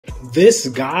This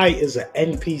guy is an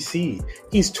NPC.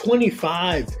 He's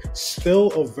 25,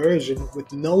 still a virgin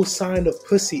with no sign of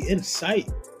pussy in sight.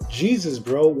 Jesus,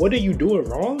 bro, what are you doing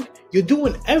wrong? You're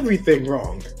doing everything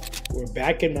wrong. We're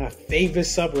back in my favorite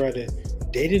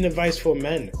subreddit, dating advice for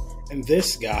men. And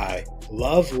this guy,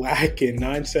 Love Lacking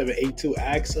 9782,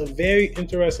 asks a very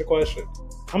interesting question.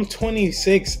 I'm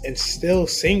 26 and still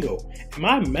single. Am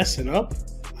I messing up?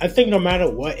 I think no matter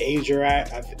what age you're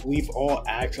at, we've all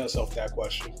asked ourselves that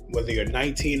question. Whether you're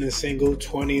 19 and single,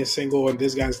 20 and single, or in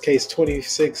this guy's case,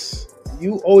 26,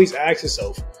 you always ask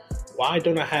yourself, why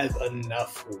don't I have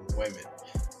enough women?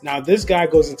 Now, this guy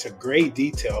goes into great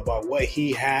detail about what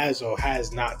he has or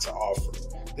has not to offer.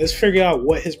 Let's figure out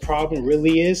what his problem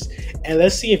really is, and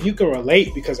let's see if you can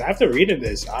relate, because after reading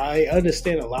this, I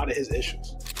understand a lot of his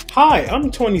issues. Hi, I'm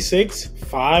 26,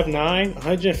 5'9",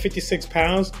 156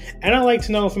 pounds, and I'd like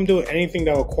to know if I'm doing anything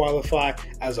that will qualify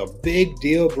as a big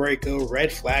deal breaker,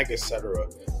 red flag, etc.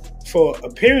 for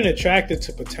appearing attracted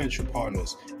to potential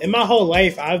partners. In my whole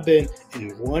life, I've been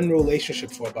in one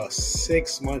relationship for about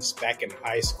 6 months back in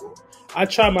high school. I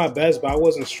tried my best, but I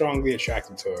wasn't strongly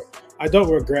attracted to her. I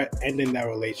don't regret ending that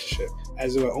relationship,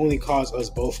 as it would only cause us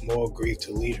both more grief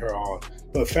to lead her on.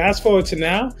 But fast forward to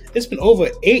now, it's been over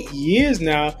 8 years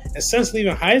now, and since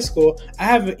leaving high school, I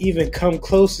haven't even come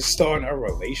close to starting a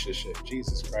relationship.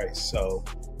 Jesus Christ. So,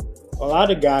 a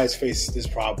lot of guys face this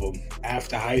problem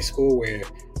after high school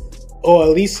or at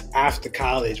least after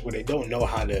college, where they don't know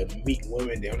how to meet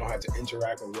women, they don't know how to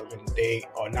interact with women, they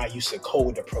are not used to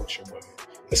cold approaching women.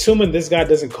 Assuming this guy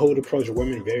doesn't cold approach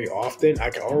women very often, I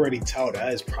can already tell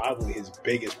that is probably his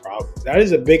biggest problem. That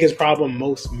is the biggest problem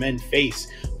most men face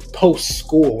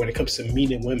post-school when it comes to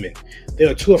meeting women. They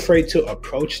are too afraid to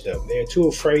approach them. They are too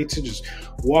afraid to just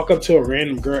walk up to a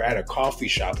random girl at a coffee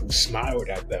shop who smiled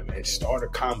at them and start a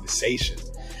conversation.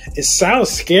 It sounds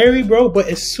scary, bro, but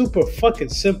it's super fucking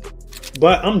simple.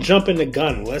 But I'm jumping the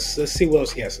gun. Let's see what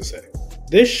else he has to say.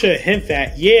 This should hint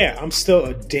that, yeah, I'm still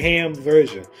a damn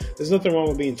virgin. There's nothing wrong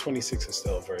with being 26 and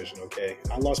still a virgin, okay?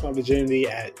 I lost my virginity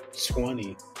at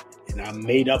 20, and I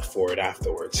made up for it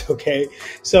afterwards, okay?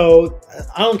 So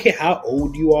I don't care how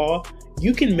old you are.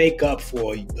 You can make up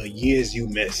for the years you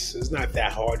miss. It's not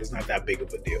that hard. It's not that big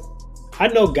of a deal. I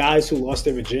know guys who lost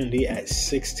their virginity at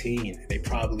 16. They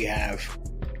probably have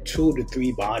 2 to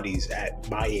 3 bodies at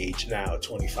my age now,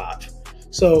 25.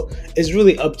 So it's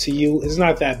really up to you. It's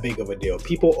not that big of a deal.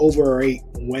 People overrate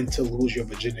when to lose your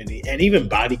virginity and even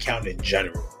body count in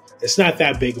general. It's not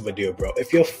that big of a deal, bro.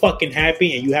 If you're fucking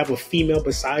happy and you have a female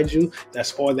beside you,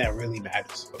 that's all that really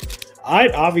matters.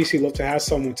 I'd obviously love to have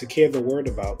someone to care the word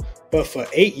about, but for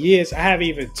 8 years, I haven't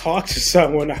even talked to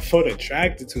someone I felt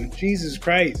attracted to. Jesus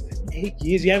Christ. 8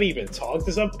 years, you haven't even talked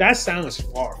to someone? That sounds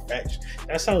far-fetched.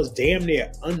 That sounds damn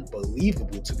near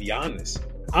unbelievable, to be honest.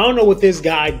 I don't know what this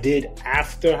guy did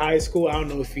after high school. I don't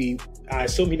know if I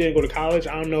assume he didn't go to college.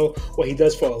 I don't know what he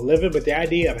does for a living, but the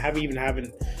idea of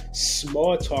having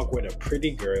small talk with a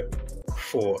pretty girl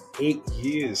for 8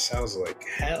 years sounds like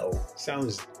hell.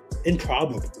 Sounds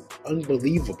improbable,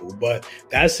 unbelievable, but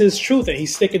that's his truth and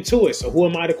he's sticking to it. So who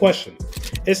am I to question?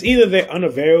 It's either they're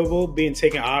unavailable, being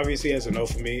taken obviously as a no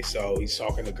for me, so he's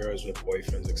talking to girls with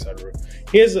boyfriends, etc.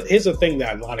 Here's a thing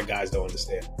that a lot of guys don't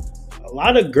understand. A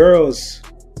lot of girls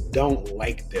don't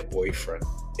like their boyfriend.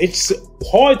 It's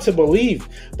hard to believe,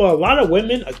 but a lot of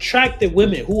women, attracted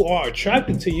women who are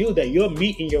attracted to you that you're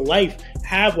meeting in your life,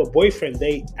 have a boyfriend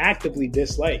they actively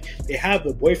dislike. They have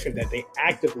a boyfriend that they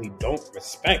actively don't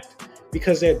respect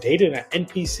because they're dating an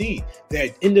NPC.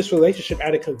 They're in this relationship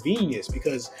out of convenience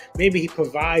because maybe he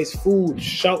provides food,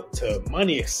 shelter,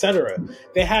 money, etc.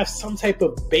 They have some type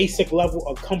of basic level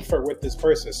of comfort with this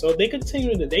person, so they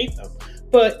continue to date them.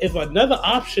 But if another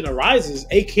option arises,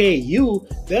 aka you,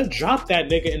 they'll drop that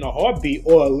nigga in a heartbeat,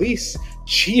 or at least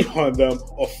cheat on them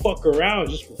or fuck around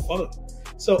just for fun.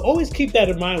 So always keep that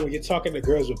in mind when you're talking to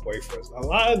girls with boyfriends. A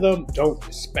lot of them don't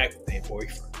respect their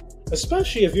boyfriend,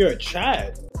 especially if you're a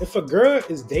Chad. If a girl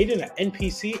is dating an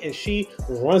NPC and she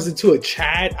runs into a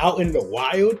Chad out in the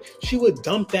wild, she would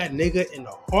dump that nigga in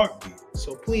a heartbeat.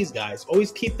 So please, guys,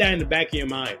 always keep that in the back of your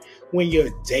mind when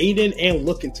you're dating and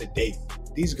looking to date.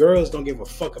 These girls don't give a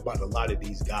fuck about a lot of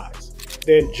these guys.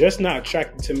 They're just not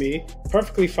attracted to me.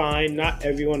 Perfectly fine, not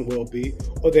everyone will be.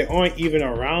 Or they aren't even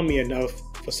around me enough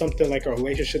for something like a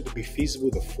relationship to be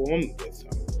feasible to form with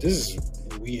them. This is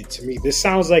weird to me. This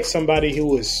sounds like somebody who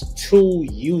was too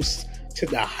used to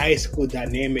the high school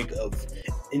dynamic of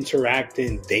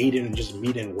interacting, dating, and just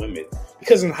meeting women.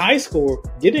 Because in high school,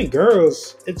 getting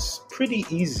girls, it's pretty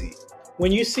easy.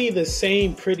 When you see the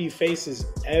same pretty faces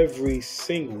every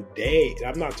single day, and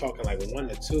I'm not talking like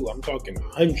one or two, I'm talking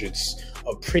hundreds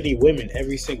of pretty women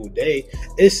every single day,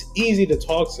 it's easy to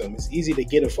talk to them. It's easy to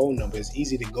get a phone number. It's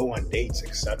easy to go on dates,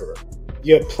 etc.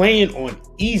 You're playing on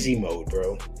easy mode,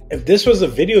 bro. If this was a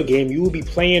video game, you would be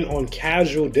playing on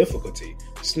casual difficulty.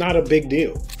 It's not a big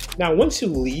deal. Now, once you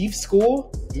leave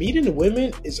school, meeting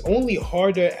women is only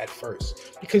harder at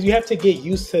first because you have to get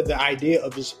used to the idea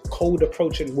of just cold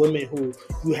approaching women who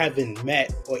you haven't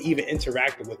met or even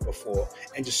interacted with before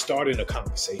and just starting a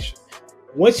conversation.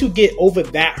 Once you get over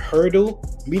that hurdle,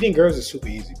 meeting girls is super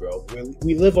easy, bro.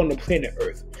 We live on the planet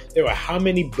Earth. There are how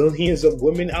many billions of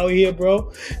women out here,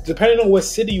 bro? Depending on what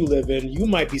city you live in, you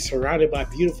might be surrounded by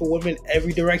beautiful women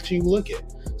every direction you look at.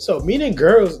 So meeting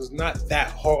girls is not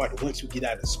that hard once you get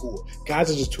out of school. Guys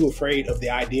are just too afraid of the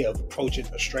idea of approaching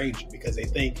a stranger because they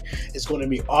think it's going to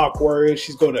be awkward.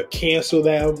 She's going to cancel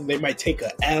them. They might take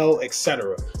a L,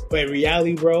 etc. But in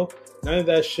reality, bro, none of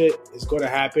that shit is going to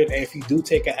happen. And if you do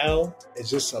take a L,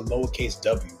 it's just a lowercase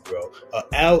w, bro. A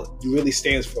L really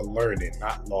stands for learning,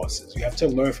 not losses. You have to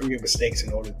learn from your mistakes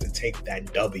in order to take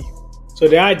that W. So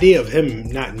the idea of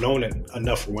him not knowing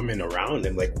enough women around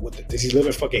him, like, does he live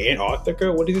in fucking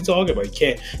Antarctica? What is he talking about? You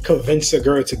can't convince a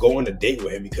girl to go on a date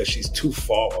with him because she's too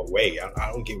far away.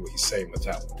 I don't get what he's saying with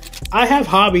that one. I have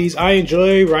hobbies. I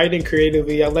enjoy writing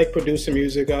creatively. I like producing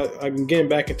music. I'm getting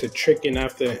back into tricking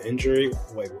after an injury.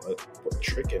 Wait, what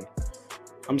tricking?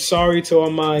 I'm sorry to all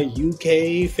my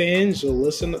UK fans who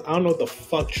listen. I don't know what the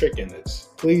fuck tricking is.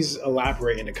 Please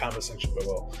elaborate in the comment section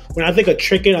below. When I think of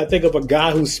tricking, I think of a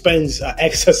guy who spends an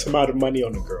excess amount of money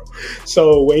on a girl.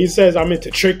 So when he says I'm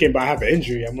into tricking but I have an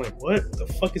injury, I'm like, what the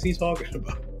fuck is he talking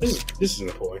about? This is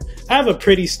important. I have a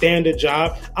pretty standard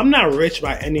job. I'm not rich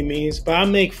by any means, but I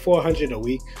make $400 a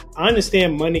week. I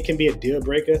understand money can be a deal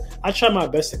breaker. I try my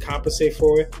best to compensate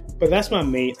for it, but that's my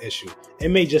main issue. It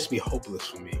may just be hopeless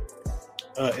for me.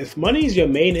 If money is your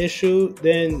main issue,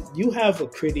 then you have a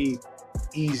pretty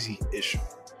easy issue.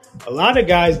 A lot of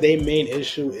guys, their main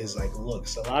issue is like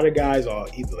looks. A lot of guys are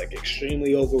either like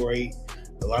extremely overweight.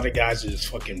 A lot of guys are just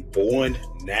fucking born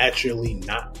naturally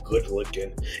not good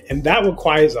looking. And that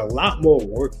requires a lot more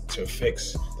work to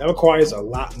fix. That requires a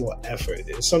lot more effort.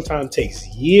 It sometimes takes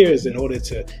years in order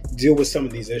to deal with some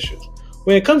of these issues.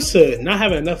 When it comes to not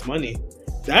having enough money,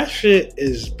 that shit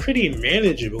is pretty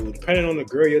manageable depending on the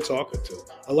girl you're talking to.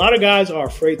 A lot of guys are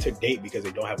afraid to date because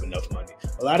they don't have enough money.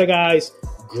 A lot of guys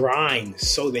grind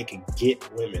so they can get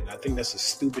women. I think that's a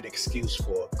stupid excuse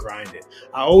for grinding.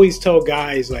 I always tell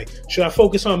guys, like, should I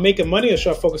focus on making money or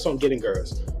should I focus on getting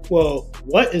girls? Well,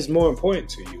 what is more important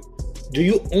to you? Do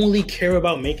you only care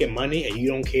about making money and you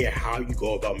don't care how you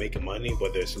go about making money,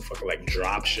 whether it's fucking like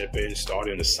drop shipping,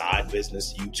 starting a side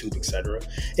business, YouTube, etc.?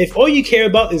 If all you care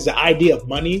about is the idea of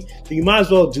money, then you might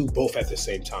as well do both at the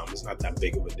same time. It's not that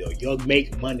big of a deal. You'll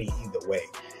make money either way.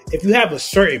 If you have a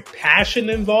certain passion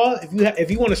involved, if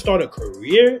you want to start a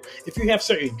career, if you have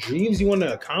certain dreams you want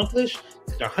to accomplish,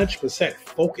 then 100%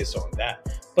 focus on that.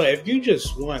 But if you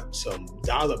just want some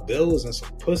dollar bills and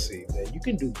some pussy, then you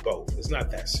can do both. It's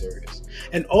not that serious.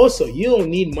 And also, you don't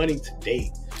need money to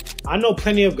date. I know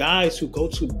plenty of guys who go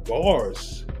to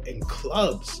bars and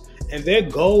clubs, and their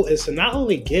goal is to not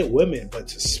only get women, but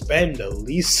to spend the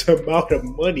least amount of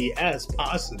money as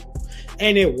possible.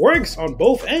 And it works on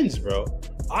both ends, bro.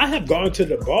 I have gone to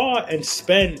the bar and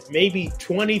spent maybe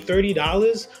 $20,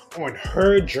 $30 on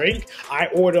her drink. I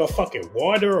order a fucking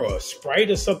water or a Sprite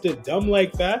or something dumb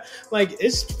like that. Like,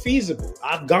 it's feasible.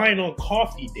 I've gone on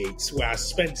coffee dates where I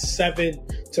spent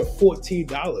 $7 to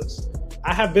 $14.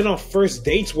 I have been on first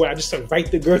dates where I just invite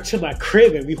the girl to my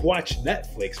crib and we watch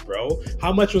Netflix, bro.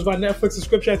 How much was my Netflix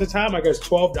subscription at the time? I guess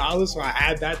 $12, so I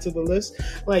add that to the list.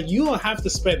 Like, you don't have to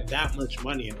spend that much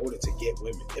money in order to get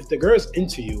women. If the girl's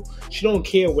into you, she don't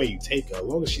care where you take her, as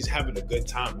long as she's having a good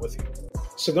time with you.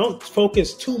 So don't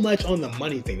focus too much on the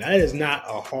money thing. That is not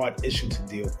a hard issue to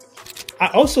deal with. I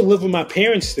also live with my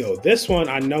parents still. This one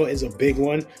I know is a big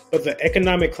one, but the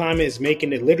economic climate is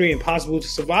making it literally impossible to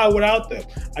survive without them.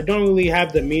 I don't really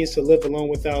have the means to live alone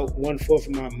without 1/4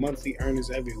 of my monthly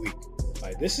earnings every week.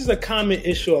 Like, this is a common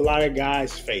issue a lot of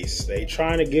guys face. They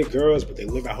trying to get girls, but they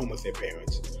live at home with their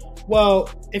parents. Well,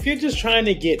 if you're just trying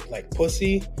to get like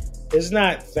pussy, it's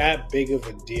not that big of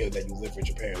a deal that you live with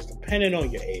your parents, depending on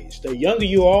your age. The younger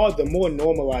you are, the more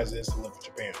normalized it is to live with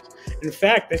your parents. In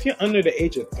fact, if you're under the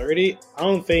age of 30, I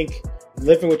don't think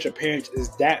living with your parents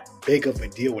is that big of a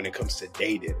deal when it comes to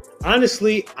dating.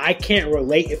 Honestly, I can't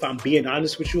relate if I'm being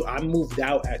honest with you. I moved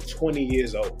out at 20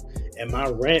 years old, and my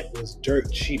rent was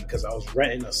dirt cheap because I was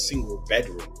renting a single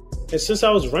bedroom. And since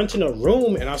I was renting a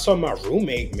room and I saw my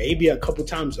roommate maybe a couple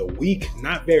times a week,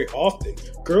 not very often,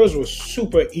 girls were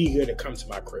super eager to come to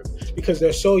my crib because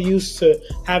they're so used to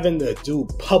having to do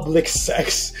public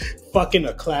sex, fuck in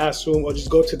a classroom, or just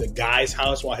go to the guy's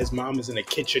house while his mom is in the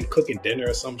kitchen cooking dinner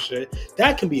or some shit.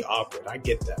 That can be awkward. I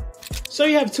get that. So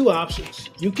you have two options.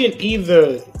 You can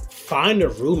either find a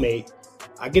roommate.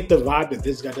 I get the vibe that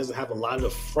this guy doesn't have a lot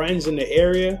of friends in the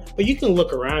area, but you can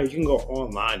look around. You can go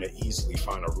online and easily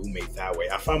find a roommate that way.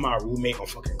 I found my roommate on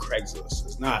fucking Craigslist.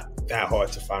 It's not that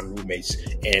hard to find roommates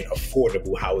in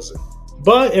affordable housing.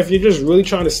 But if you're just really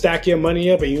trying to stack your money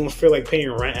up and you don't feel like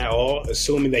paying rent at all,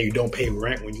 assuming that you don't pay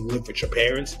rent when you live with your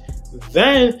parents,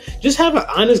 then just have an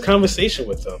honest conversation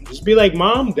with them. Just be like,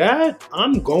 Mom, Dad,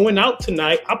 I'm going out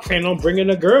tonight. I plan on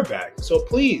bringing a girl back. So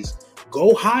please,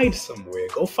 go hide somewhere.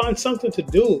 Go find something to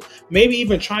do. Maybe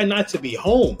even try not to be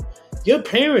home. Your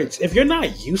parents, if you're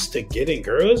not used to getting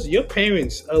girls, your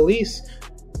parents, at least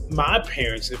my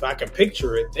parents, if I can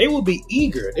picture it, they will be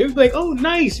eager. They would be like, oh,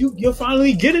 nice. You're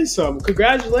finally getting some.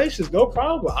 Congratulations. No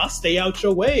problem. I'll stay out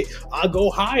your way. I'll go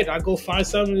hide. I'll go find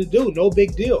something to do. No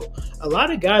big deal. A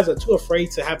lot of guys are too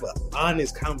afraid to have an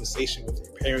honest conversation with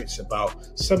their parents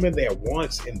about some of their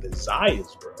wants and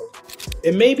desires, bro.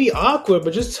 It may be awkward,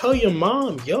 but just tell your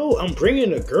mom, yo, I'm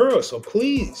bringing a girl, so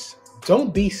please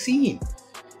don't be seen.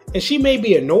 And she may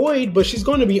be annoyed, but she's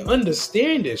going to be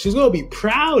understanding. She's going to be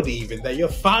proud even that you're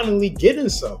finally getting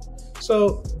some.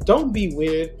 So don't be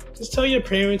weird. Just tell your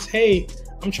parents, hey,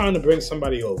 I'm trying to bring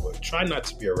somebody over. Try not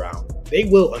to be around. They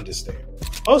will understand.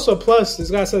 Also, plus, this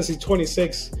guy says he's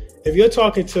 26. If you're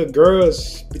talking to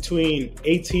girls between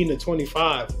 18 to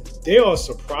 25, they are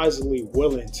surprisingly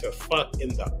willing to fuck in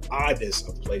the oddest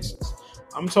of places.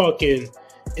 I'm talking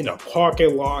in a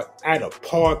parking lot, at a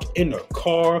park, in a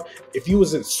car. If you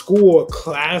was in school or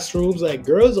classrooms, like,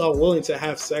 girls are willing to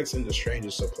have sex in the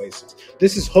strangest of places.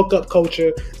 This is hookup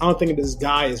culture. I don't think this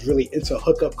guy is really into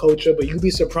hookup culture, but you'd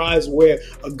be surprised where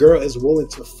a girl is willing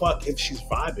to fuck if she's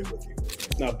vibing with you.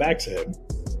 Now back to him.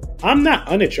 I'm not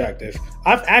unattractive.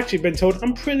 I've actually been told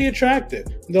I'm pretty attractive,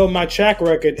 though my track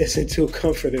record isn't too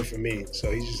comforting for me.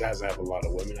 So he just has to have a lot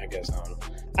of women, I guess. I don't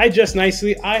know. I dress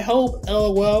nicely. I hope,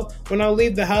 LOL. When I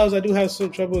leave the house, I do have some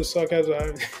trouble with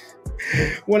sarcasm.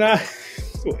 Wait a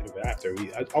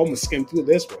minute, I almost skimmed through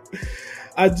this one.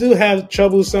 I do have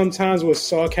trouble sometimes with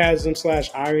sarcasm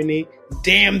 / irony.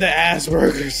 Damn the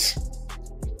Asperger's.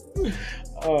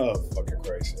 Oh, fucking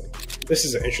Christ. This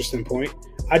is an interesting point.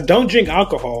 I don't drink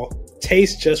alcohol.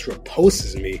 Taste just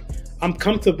repulses me. I'm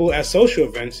comfortable at social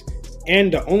events,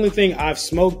 and the only thing I've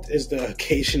smoked is the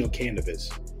occasional cannabis.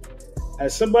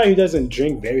 As somebody who doesn't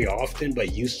drink very often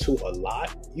but used to a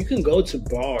lot, you can go to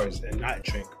bars and not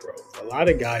drink, bro. A lot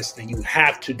of guys think you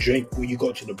have to drink when you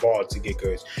go to the bar to get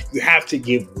girls. You have to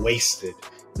get wasted.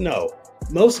 No.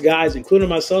 Most guys, including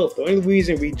myself, the only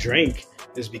reason we drink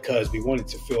is because we wanted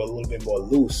to feel a little bit more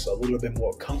loose, a little bit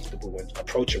more comfortable when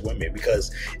approaching women,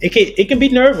 because it can be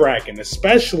nerve-wracking,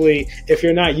 especially if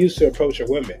you're not used to approaching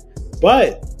women.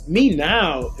 But me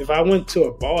now, if I went to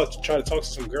a bar to try to talk to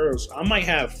some girls, I might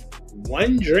have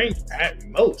one drink at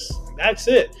most. That's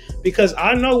it. Because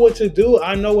I know what to do.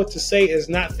 I know what to say. It's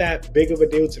not that big of a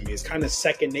deal to me. It's kind of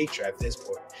second nature at this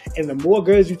point. And the more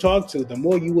girls you talk to, the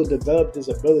more you will develop this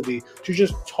ability to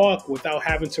just talk without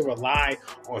having to rely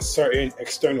on certain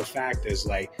external factors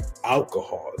like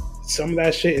alcohol. Some of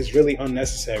that shit is really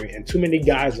unnecessary, and too many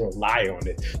guys rely on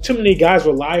it. Too many guys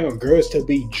rely on girls to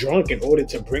be drunk in order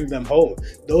to bring them home.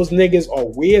 Those niggas are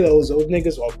weirdos. Those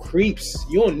niggas are creeps.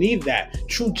 You don't need that.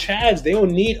 True chads, they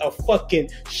don't need a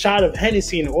fucking shot of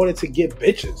Hennessy in order to get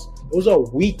bitches. Those are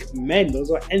weak men.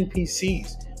 Those are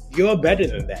NPCs. You're better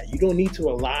than that. You don't need to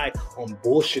rely on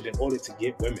bullshit in order to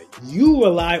get women. You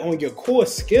rely on your core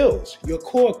skills, your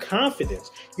core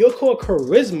confidence, your core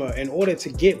charisma in order to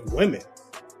get women.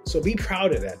 So be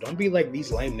proud of that. Don't be like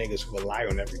these lame niggas who rely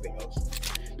on everything else.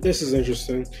 This is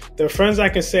interesting. The friends I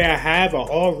can say I have are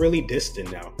all really distant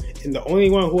now. And the only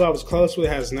one who I was close with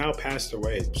has now passed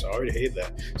away. Sorry to hear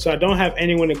that. So I don't have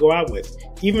anyone to go out with,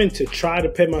 even to try to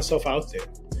put myself out there.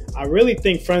 I really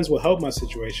think friends will help my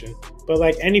situation, but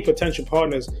like any potential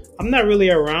partners, I'm not really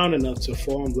around enough to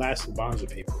form lasting bonds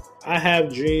with people. I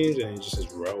have dreams and it just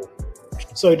is row.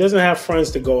 So he doesn't have friends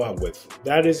to go out with.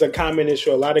 That is a common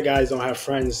issue. A lot of guys don't have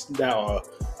friends that are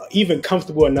even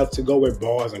comfortable enough to go with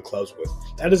bars and clubs with.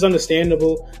 That is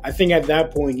understandable. I think at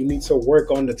that point, you need to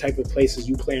work on the type of places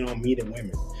you plan on meeting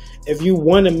women. If you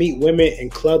want to meet women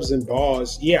in clubs and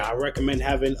bars, yeah, I recommend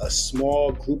having a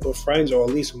small group of friends or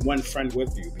at least one friend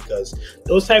with you, because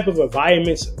those type of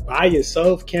environments by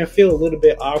yourself can feel a little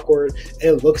bit awkward.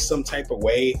 It looks some type of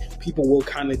way. People will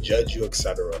kind of judge you,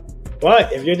 etc.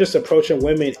 But if you're just approaching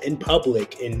women in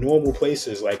public in normal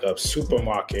places like a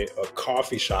supermarket, a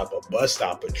coffee shop, a bus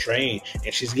stop, a train,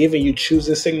 and she's giving you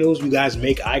choosing signals, you guys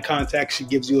make eye contact, she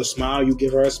gives you a smile, you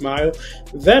give her a smile,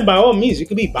 then by all means, you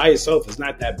can be by yourself. It's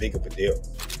not that big of a deal.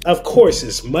 Of course,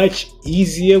 it's much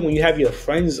easier when you have your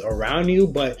friends around you,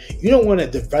 but you don't want to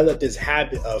develop this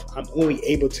habit of I'm only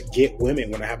able to get women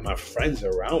when I have my friends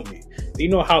around me. Do you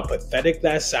know how pathetic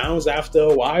that sounds after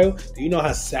a while? Do you know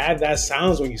how sad that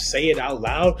sounds when you say it out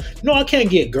loud? No, I can't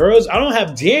get girls. I don't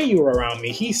have Daniel around me.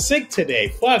 He's sick today.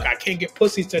 Fuck, I can't get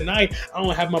pussy tonight. I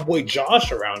don't have my boy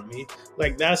Josh around me.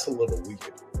 Like, that's a little weird.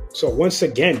 So once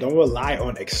again, don't rely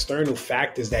on external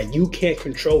factors that you can't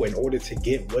control in order to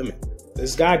get women.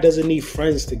 This guy doesn't need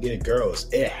friends to get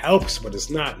girls. It helps, but it's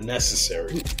not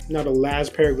necessary. Now, the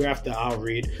last paragraph that I'll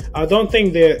read. I don't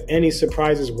think there are any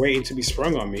surprises waiting to be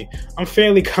sprung on me. I'm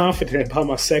fairly confident about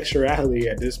my sexuality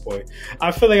at this point.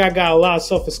 I feel like I got a lot of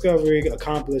self-discovery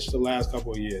accomplished the last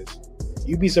couple of years.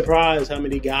 You'd be surprised how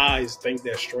many guys think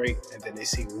they're straight and then they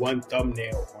see one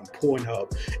thumbnail on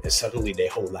Pornhub and suddenly their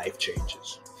whole life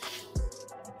changes.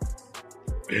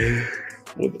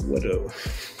 What a...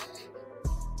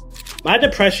 My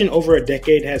depression over a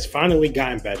decade has finally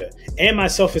gotten better, and my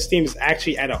self-esteem is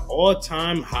actually at an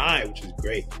all-time high, which is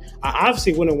great. I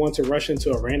obviously wouldn't want to rush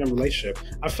into a random relationship.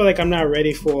 I feel like I'm not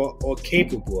ready for or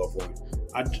capable of one.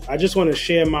 I just want to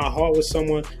share my heart with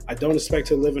someone. I don't expect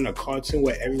to live in a cartoon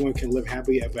where everyone can live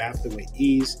happily ever after with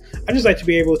ease. I just like to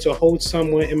be able to hold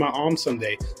someone in my arms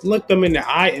someday, look them in the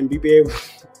eye, and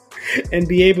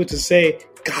be able to say,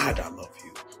 "God, I love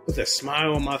you," with a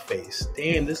smile on my face.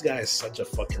 Damn, this guy is such a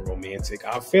fucking romantic.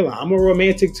 I feel like I'm a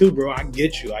romantic too, bro. I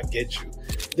get you.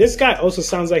 This guy also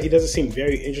sounds like he doesn't seem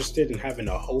very interested in having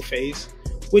a hoe phase,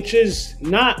 which is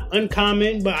not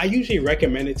uncommon, but I usually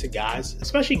recommend it to guys,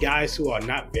 especially guys who are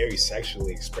not very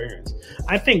sexually experienced.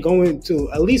 I think going to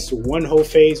at least one hoe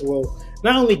phase will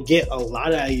not only get a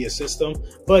lot out of your system,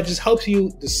 but it just helps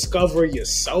you discover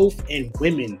yourself and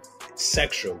women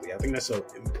sexually. I think that's so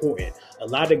important. A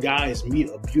lot of guys meet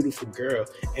a beautiful girl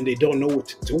and they don't know what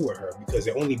to do with her because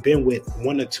they've only been with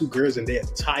one or two girls in their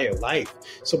entire life.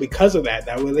 So because of that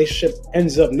relationship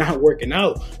ends up not working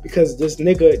out because this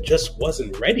nigga just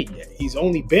wasn't ready yet. He's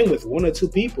only been with one or two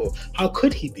people. How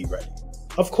could he be ready?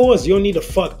 Of course, you don't need to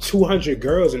fuck 200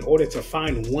 girls in order to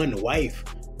find one wife,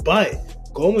 but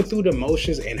going through the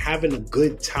motions and having a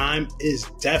good time is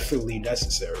definitely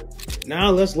necessary. Now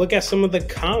let's look at some of the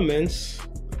comments.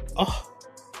 Oh,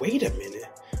 wait a minute.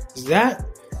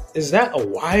 Is that a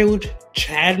wild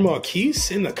Chad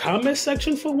Marquise in the comment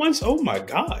section for once? Oh my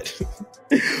God.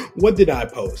 What did I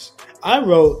post? I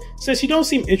wrote, since you don't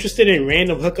seem interested in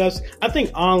random hookups, I think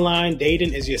online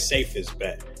dating is your safest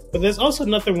bet. But there's also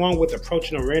nothing wrong with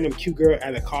approaching a random cute girl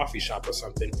at a coffee shop or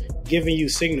something, giving you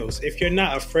signals if you're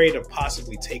not afraid of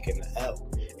possibly taking the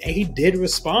L. And he did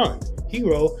respond. He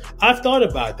wrote, I've thought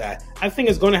about that. I think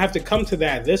it's going to have to come to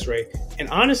that at this rate. And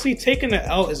honestly, taking the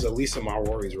L is the least of my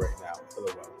worries right now.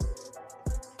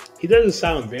 He doesn't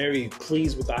sound very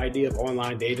pleased with the idea of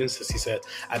online dating since he said,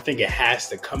 I think it has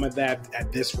to come at that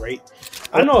at this rate.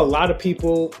 I know a lot of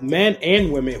people, men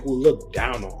and women, who look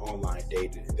down on online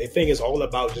dating. They think it's all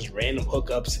about just random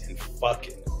hookups and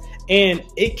fucking. And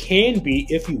it can be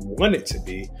if you want it to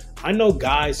be. I know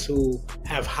guys who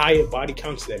have higher body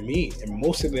counts than me, and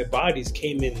most of their bodies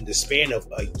came in the span of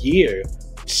a year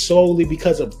solely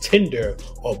because of Tinder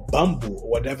or Bumble or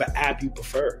whatever app you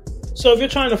prefer. So if you're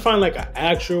trying to find like an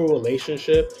actual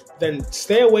relationship, then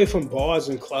stay away from bars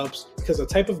and clubs because the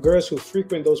type of girls who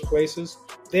frequent those places,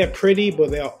 they're pretty,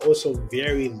 but they are also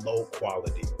very low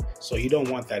quality. So you don't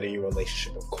want that in your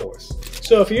relationship, of course.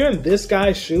 So if you're in this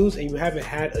guy's shoes and you haven't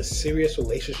had a serious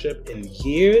relationship in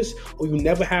years, or you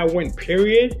never had one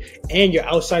period, and you're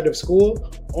outside of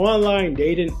school, online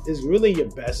dating is really your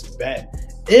best bet.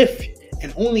 If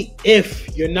and only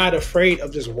if you're not afraid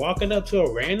of just walking up to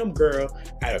a random girl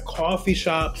at a coffee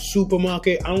shop,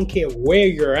 supermarket, I don't care where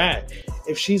you're at.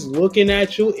 If she's looking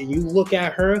at you and you look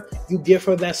at her, you give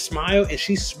her that smile and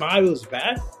she smiles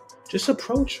back, just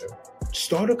approach her.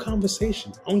 Start a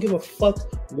conversation. I don't give a fuck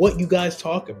what you guys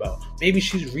talk about. Maybe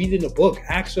she's reading a book.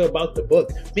 Ask her about the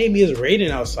book. Maybe it's raining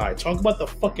outside. Talk about the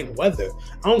fucking weather.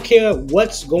 I don't care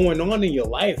what's going on in your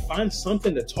life. Find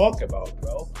something to talk about,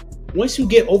 bro. Once you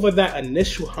get over that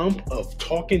initial hump of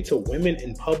talking to women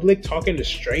in public, talking to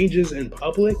strangers in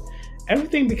public,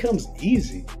 everything becomes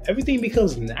easy. Everything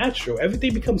becomes natural.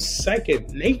 Everything becomes second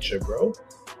nature, bro.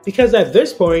 Because at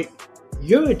this point,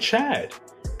 you're a Chad.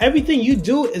 Everything you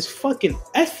do is fucking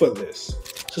effortless.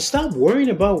 So stop worrying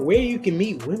about where you can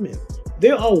meet women.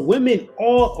 There are women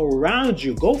all around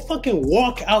you. Go fucking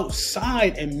walk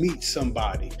outside and meet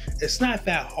somebody. It's not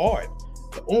that hard.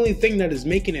 The only thing that is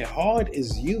making it hard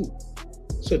is you.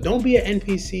 So don't be an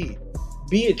NPC.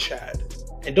 Be a Chad.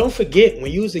 And don't forget,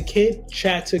 when you was a kid,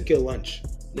 Chad took your lunch.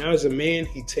 Now as a man,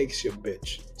 he takes your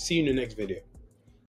bitch. See you in the next video.